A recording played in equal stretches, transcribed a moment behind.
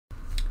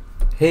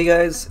Hey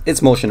guys,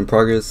 it's Motion in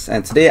Progress,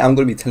 and today I'm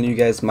going to be telling you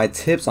guys my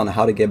tips on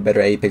how to get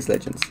better at Apex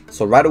Legends.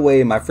 So right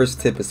away, my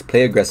first tip is to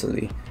play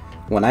aggressively.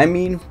 When I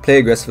mean play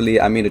aggressively,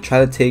 I mean to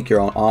try to take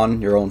your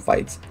own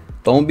fights.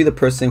 Don't be the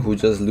person who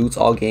just loots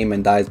all game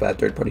and dies by a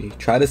third party.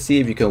 Try to see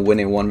if you can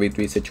win a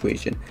 1v3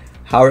 situation.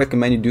 How I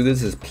recommend you do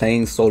this is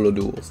playing solo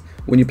duels.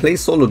 When you play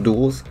solo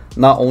duels,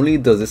 not only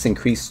does this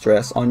increase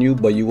stress on you,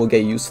 but you will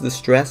get used to the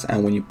stress,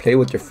 and when you play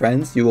with your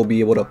friends, you will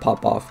be able to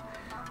pop off.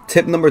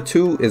 Tip number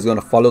 2 is going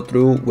to follow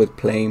through with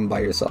playing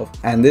by yourself,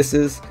 and this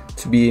is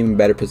to be in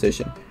better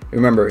position.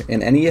 Remember,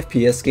 in any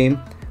FPS game,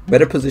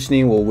 better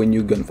positioning will win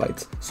you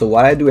gunfights. So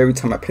what I do every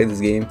time I play this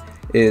game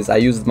is I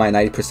use my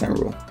 90%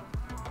 rule.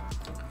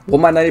 What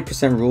my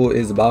 90% rule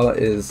is about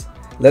is,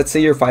 let's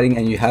say you're fighting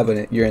and you have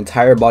your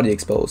entire body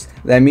exposed.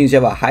 That means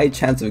you have a high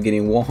chance of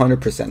getting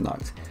 100%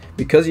 knocked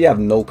because you have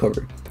no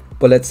cover.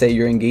 But let's say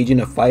you're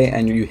engaging a fight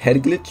and you head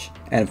glitch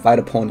and fight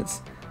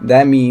opponents.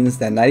 That means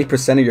that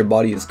 90% of your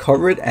body is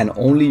covered and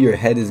only your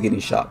head is getting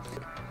shot.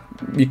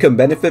 You can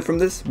benefit from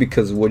this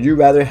because would you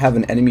rather have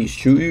an enemy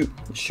shoot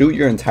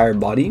your entire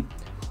body,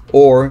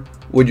 or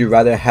would you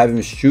rather have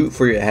him shoot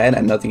for your head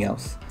and nothing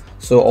else?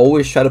 So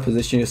always try to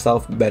position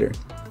yourself better.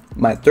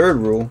 My third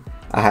rule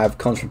I have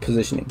comes from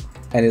positioning,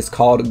 and it's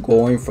called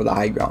going for the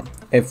high ground.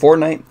 In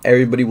Fortnite,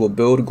 everybody will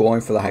build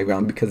going for the high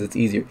ground because it's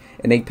easier.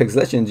 In Apex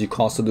Legends, you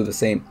can also do the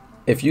same.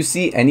 If you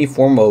see any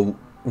form of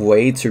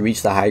way to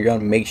reach the high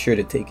ground, make sure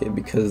to take it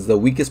because the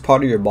weakest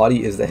part of your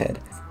body is the head.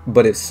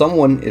 But if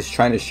someone is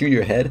trying to shoot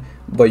your head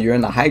but you're in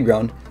the high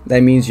ground,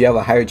 that means you have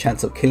a higher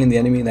chance of killing the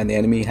enemy than the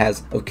enemy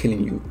has of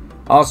killing you.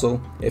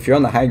 Also, if you're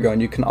on the high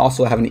ground, you can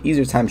also have an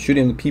easier time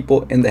shooting the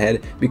people in the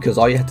head because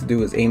all you have to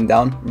do is aim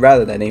down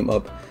rather than aim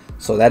up.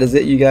 So that is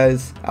it, you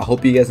guys. I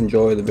hope you guys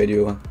enjoyed the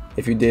video.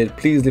 If you did,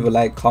 please leave a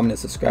like, comment, and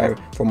subscribe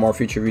for more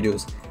future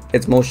videos.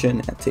 It's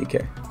Motion, and take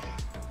care.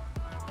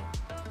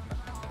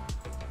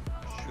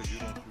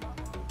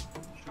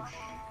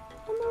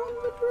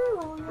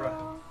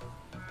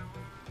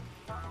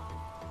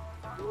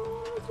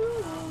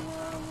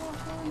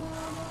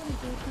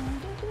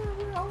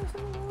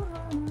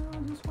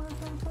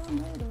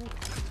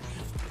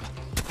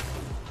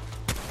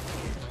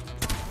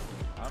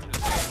 I'm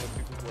just saying the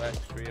people who act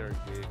straight are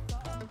gay.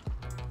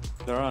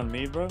 They're on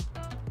me, bro.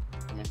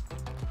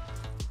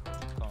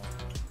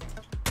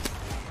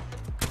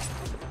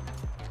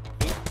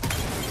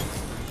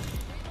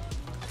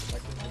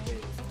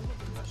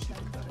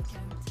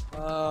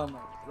 Oh my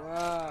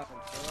god,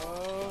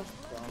 bro.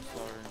 I'm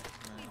sorry,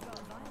 man.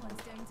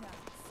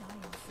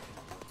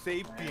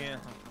 Sapien.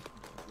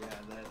 Yeah,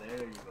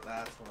 there you go.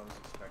 That's what I was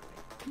expecting.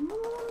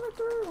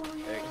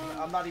 Hey,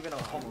 I'm not even a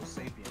Homo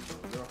sapien, bro.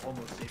 You're a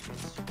Homo sapien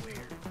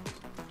squared.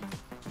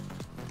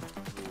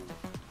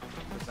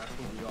 Because that's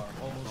who we are.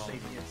 Homo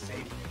sapien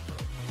sapien, bro.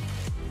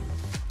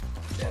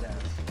 Dead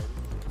ass.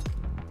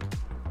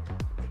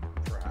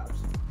 Perhaps.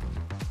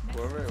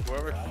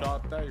 Whoever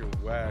shot that, you're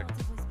whack.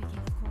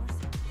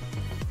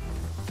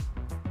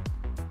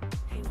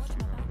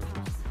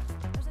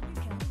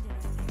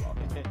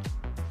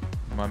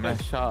 My man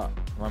shot.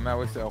 My man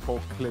wasted a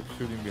whole clip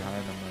shooting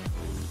behind him,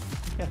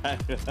 man.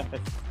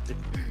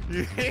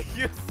 You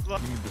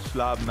suck. The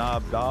slob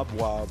knob dob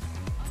wob.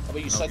 How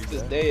about you suck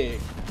this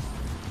dick?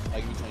 I'll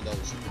give you $20.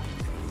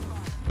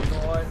 You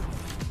know what?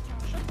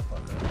 Shut the fuck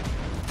up.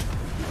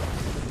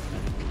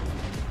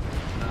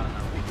 Nah,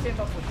 we came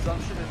up with some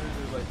shit and it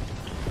was like,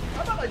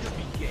 how about I just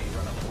be gay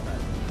right off the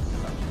bat?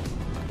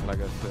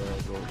 Like I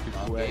said, bro,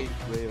 people Okay. act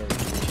straight are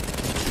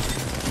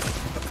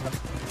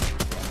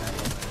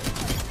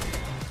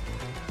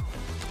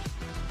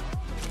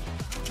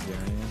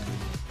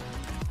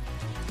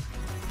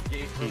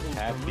Gay for He's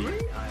happy. I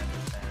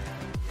understand.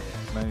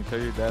 Yeah. Man, you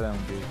tell your dad I'm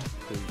gay.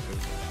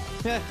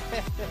 No,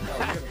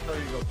 we're gonna tell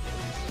you to go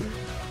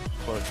please.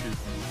 Fuck you. You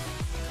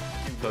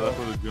So will. that's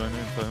what the joint is.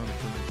 Tell him to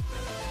finish.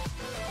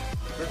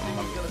 First thing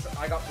he's gonna say,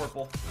 I got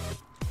purple.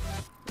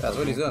 That's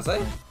what he's gonna say?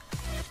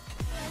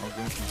 I'll give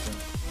him some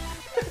sense.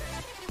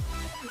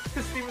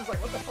 Steven's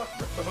like, what the fuck,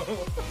 bro?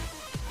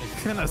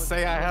 He's gonna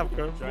say I have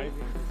purple.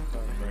 Driving.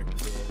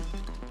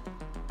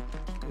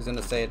 He's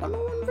gonna say it. I'm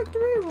on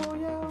victory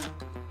royale.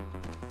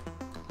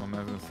 My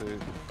man's gonna say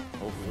it.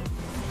 Hopefully.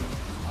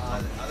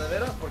 A de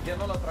veras, ¿por qué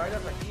no la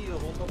traigas aquí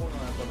junto con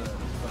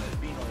el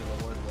vino y lo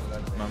voy a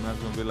colgar? My man's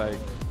gonna be like,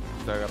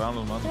 te agarraron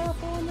los manos.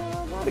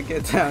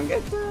 Get down,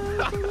 get down.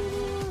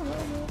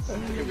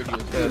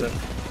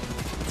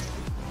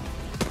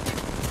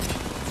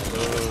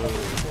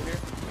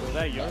 Was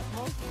that yours,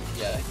 Mo?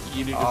 Yeah,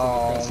 you need to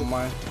Oh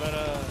my. But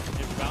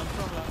it bounced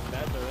from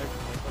that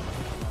direction.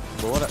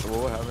 But what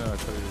would happen if I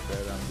tell you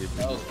that I'm gay?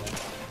 That was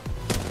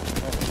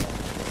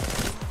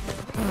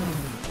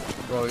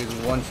Bro, he's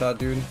one shot,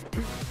 dude.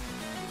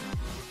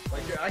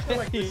 Like, I feel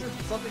like this is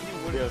something you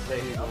wouldn't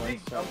say. I'm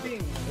being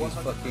These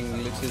fucking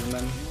glitches,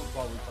 man. You would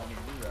probably tell me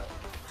to do that.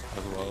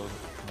 As well.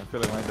 I feel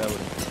like my dad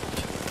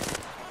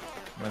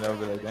would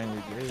be like, dang,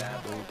 you're gay.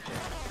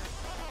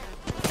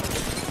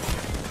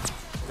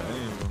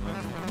 Damn, man.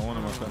 No one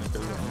of my son is gay.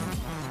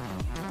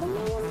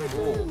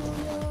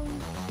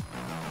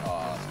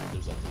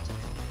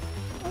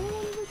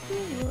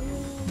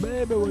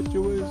 Baby, what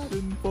you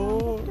wishing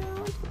for?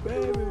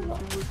 Baby,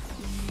 what you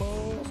wishing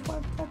for?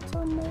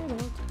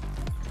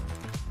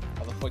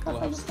 How the fuck do I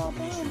have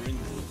combination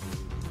rings?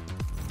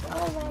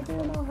 Sounds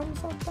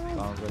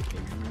like you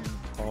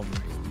call me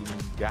Steven.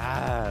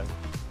 God.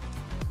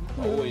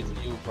 Always a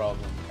you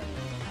problem.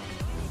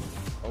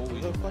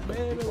 Always a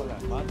Baby,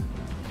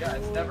 Yeah,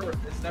 it's never a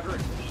me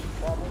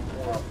problem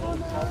or a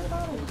phone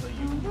problem. It's a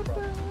you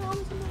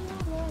problem.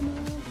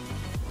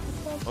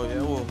 oh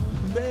yeah, well,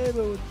 baby,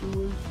 what you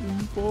wishing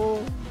for?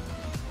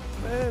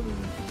 Baby,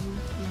 what you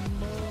wishing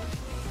for?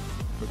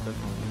 But that's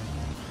not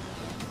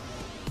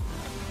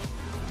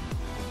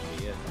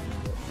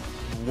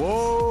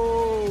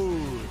whoa!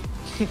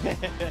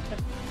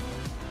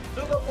 To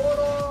the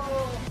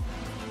portal!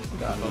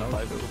 God, no.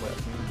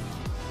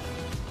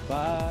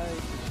 Bye.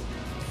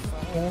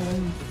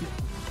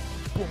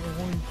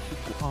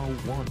 I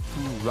want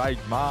to ride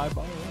my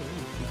bicycle.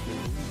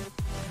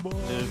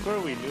 Is where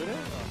we looted?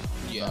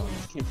 Yeah, we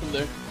just came from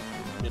there.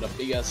 Did a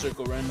big ass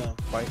circle right now.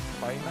 Fight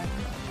night.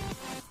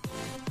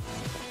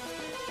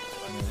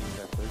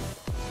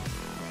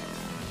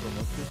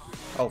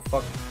 Oh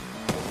fuck.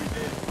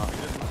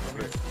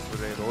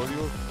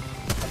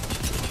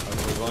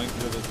 We're going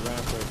through this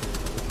ramp right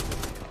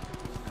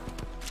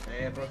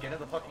Hey, bro, get in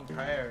the fucking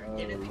car.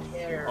 Get in the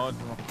car. Oh,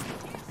 no.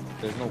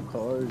 There's no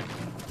cars.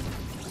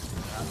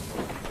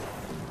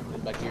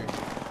 Get back here.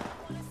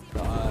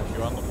 Gosh,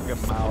 you're on the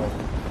fucking mouth.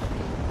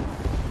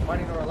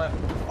 Fighting to our left.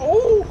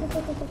 Oh!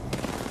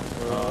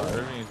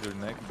 Irving, is your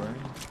neck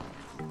burning?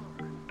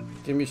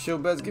 Give me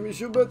shield beds, give me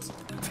shield beds.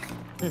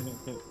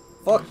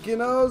 Fucking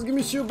nose, give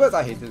me shield beds.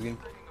 I hate this game.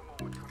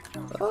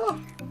 Ah.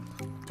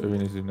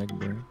 Irving, is your neck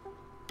burning?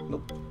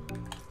 Nope.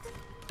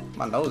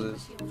 My nose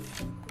is.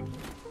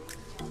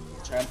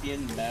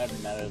 Champion Mad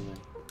Madeline.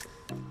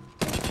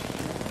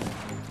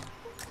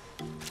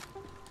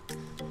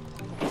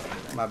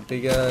 My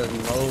big ass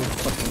nose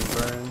fucking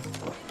burns.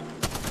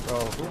 Bro,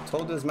 who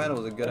told this man it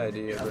was a good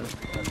idea, bro?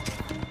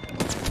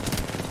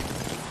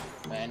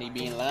 Man, he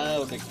being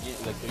loud like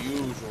the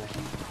usual.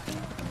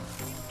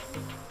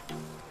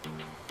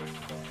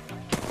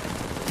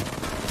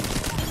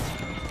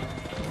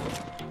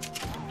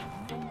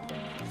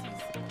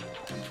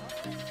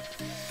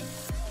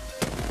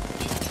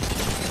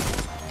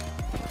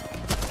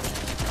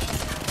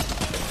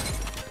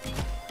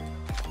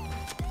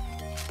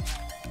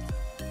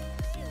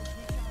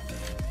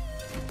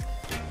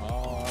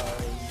 Oh,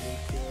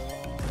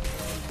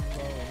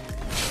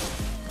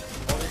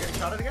 you're getting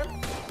shot at again?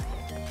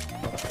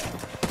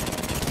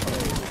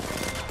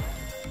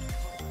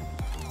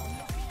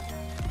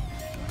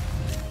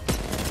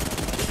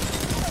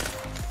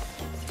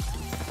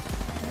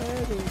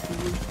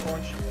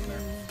 Orange in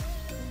there.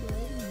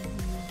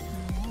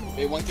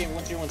 Wait, one tier. I'm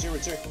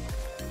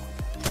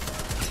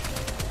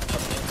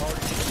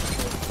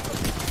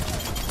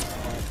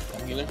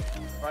healing.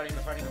 Fighting.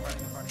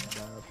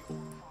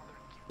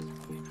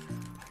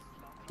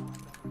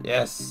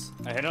 Yes.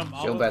 I hit him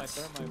all Shield with my bets.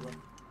 thermite, bro.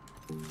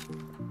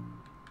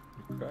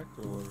 You cracked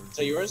or what? Is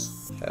that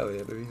yours? Hell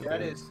yeah, baby. Yeah,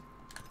 it is.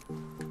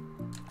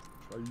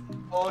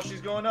 Oh,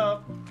 she's going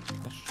up.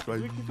 I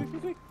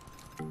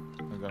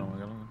got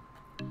him.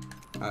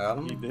 I got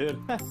He him. did.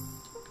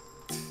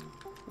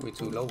 We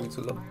too low, we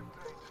too low.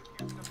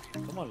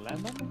 Come on,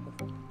 land on him.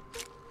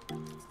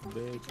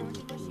 Baby, what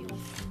you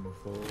wishing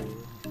for?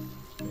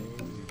 Baby,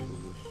 what you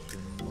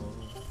wishing for?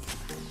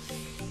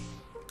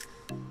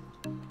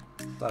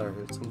 Thought I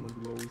heard someone.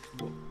 The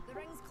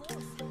ring's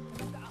close.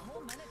 We've got a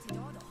whole minute to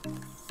dawdle.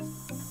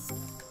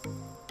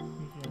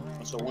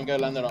 So one guy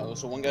landed on.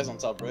 So one guy's on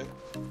top, right?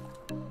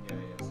 Yeah,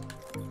 he is.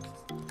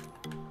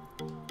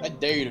 I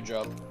dare you to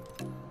drop.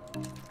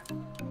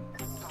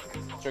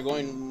 Start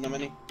going, no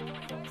many. 5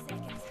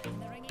 seconds. The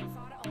ring ain't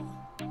far at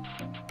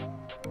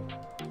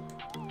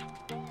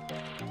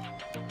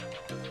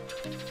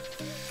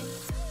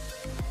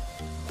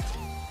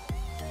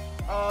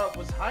all.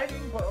 Was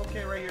hiding, but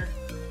okay, right here.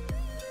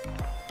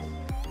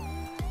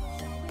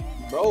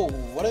 Bro,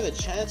 what are the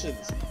chances?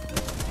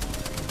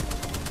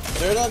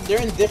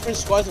 They're in different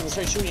squads and they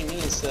start shooting me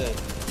instead.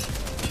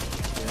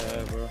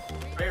 Yeah, bro.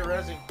 Right,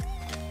 resing.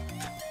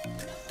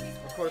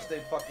 Of course they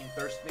fucking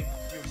thirst me.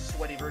 You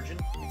sweaty virgin.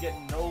 You get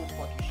no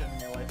fucking shit in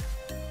your life.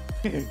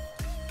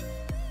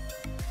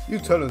 You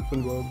tell us,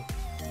 SpongeBob.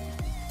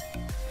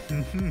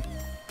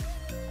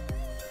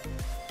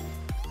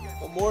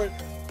 What more?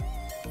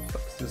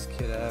 Fuck's this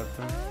kid at,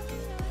 bro?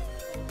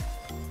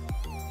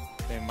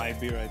 They might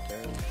be right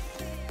there.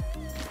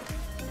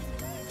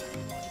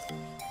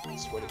 I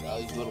swear to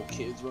God, these little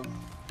kids, bro.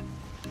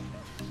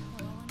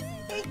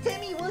 Hey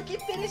Timmy, look, you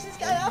finish this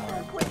guy off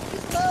real quick.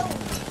 He's low.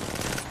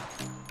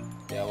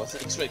 Yeah, I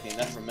wasn't expecting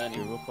that from many.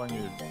 Give up on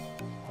your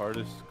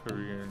hardest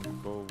career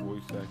and go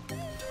voice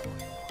acting.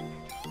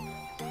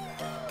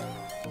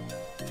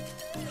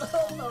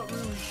 I'm not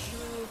really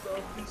sure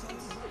about this.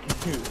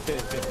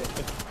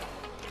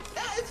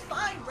 Nah, it's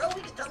fine, bro.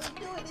 We can totally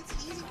do it. It's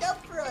easy dub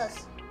for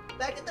us.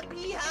 Back at the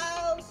pea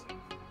house.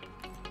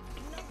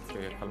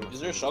 Okay, Is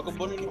there a shotgun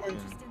button anywhere?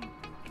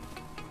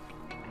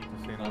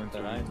 say no Not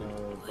that I into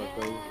know,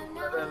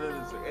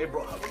 but Hey,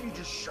 bro, how about you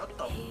just shut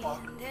the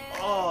fuck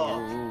Ooh, up?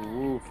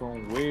 ooh, ooh,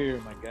 from where,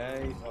 my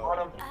guy? On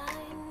him.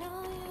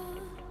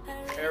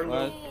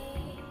 Heirloom.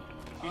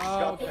 He just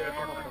got there.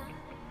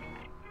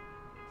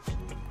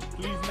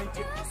 Please make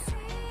it.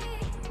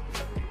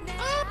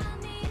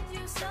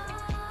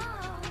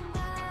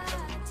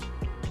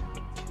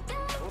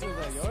 What is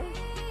that, yours?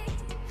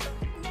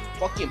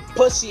 Fucking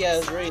pussy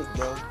ass raid,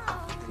 bro.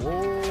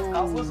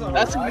 That was a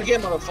That's what right. you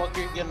get,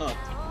 motherfucker. Get up.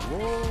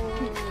 Whoa.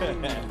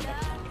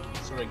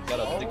 Sorry,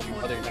 gotta stick your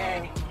mother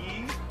down.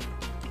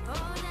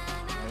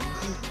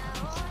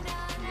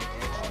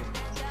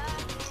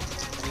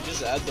 Can you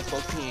just add the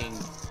fucking,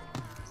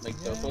 like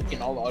the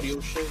fucking all audio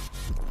shit?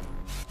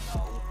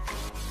 No,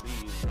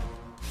 please.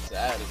 Just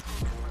add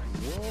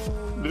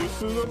it.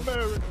 This is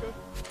America.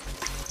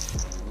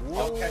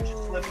 I'll catch you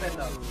slipping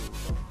up.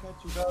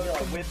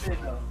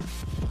 Whipping up.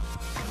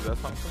 Is that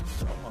something?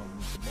 Come on,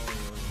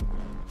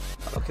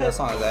 tomorrow. Okay, that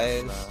song is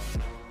ass.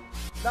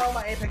 No,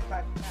 my Apex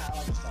pack. Nah,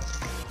 I'll just stop.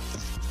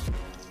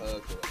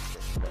 Okay.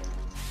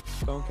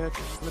 Don't catch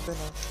you slipping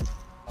up.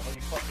 Although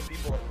you fucking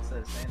people up instead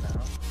of saying that,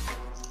 huh?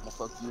 I'll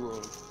fuck you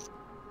up.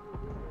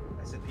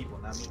 I said people,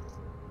 not me.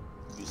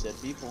 You said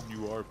people.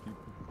 You are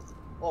people.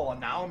 Oh,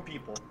 now I'm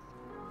people.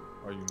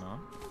 Are you not?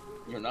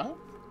 You're not?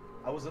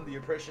 I was under the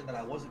impression that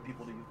I wasn't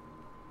people to you.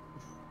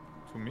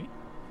 To me?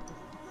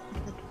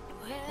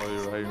 Oh,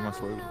 you're right. You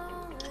must wait.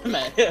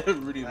 Man,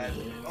 really.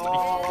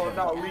 Oh,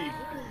 no, leave.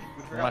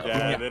 We forgot Yeah,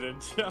 the- I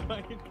didn't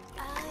join.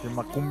 You're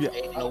my cumbia.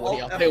 Ain't no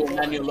way. I'll play with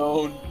Manny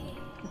alone.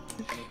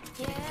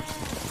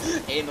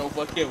 Ain't no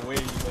fucking way,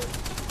 you know.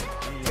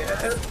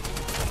 Yeah.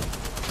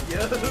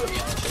 Yeah.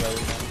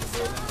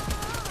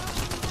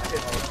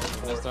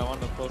 Next time I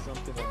want to post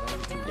something on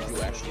YouTube. Did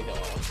you actually know?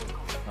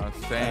 I'm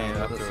saying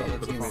that's That's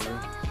what the team, man.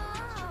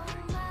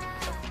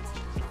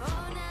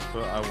 So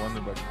I wonder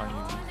about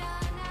Kanye.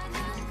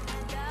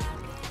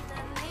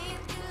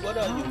 What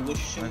are you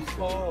wishing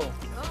for?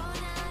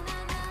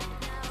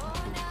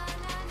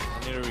 I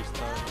need to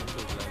restart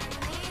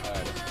YouTube.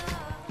 Alright.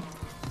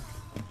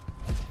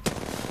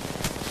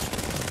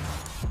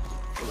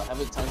 Well, I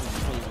haven't time to be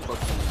playing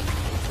fucking.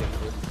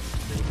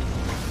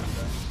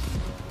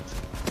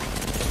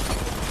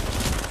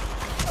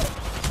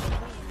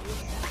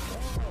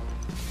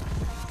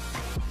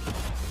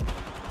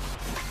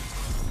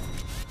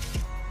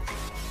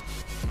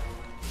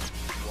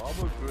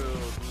 Wobble grill,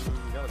 dude.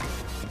 You gotta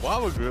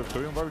Wobble grill,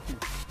 Korean barbecue.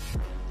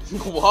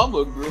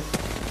 Wobble grill. You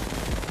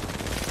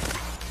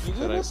Should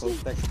good, I Leslie?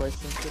 post that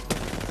question to them?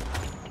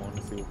 I want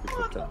to see what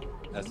people tell.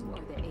 That's You not.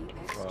 are the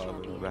Apex The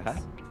champions.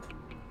 hat?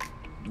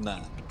 Nah.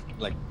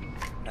 Like,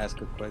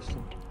 ask a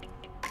question.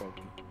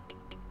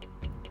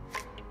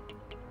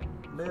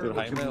 Dude,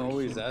 Jaime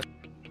always asks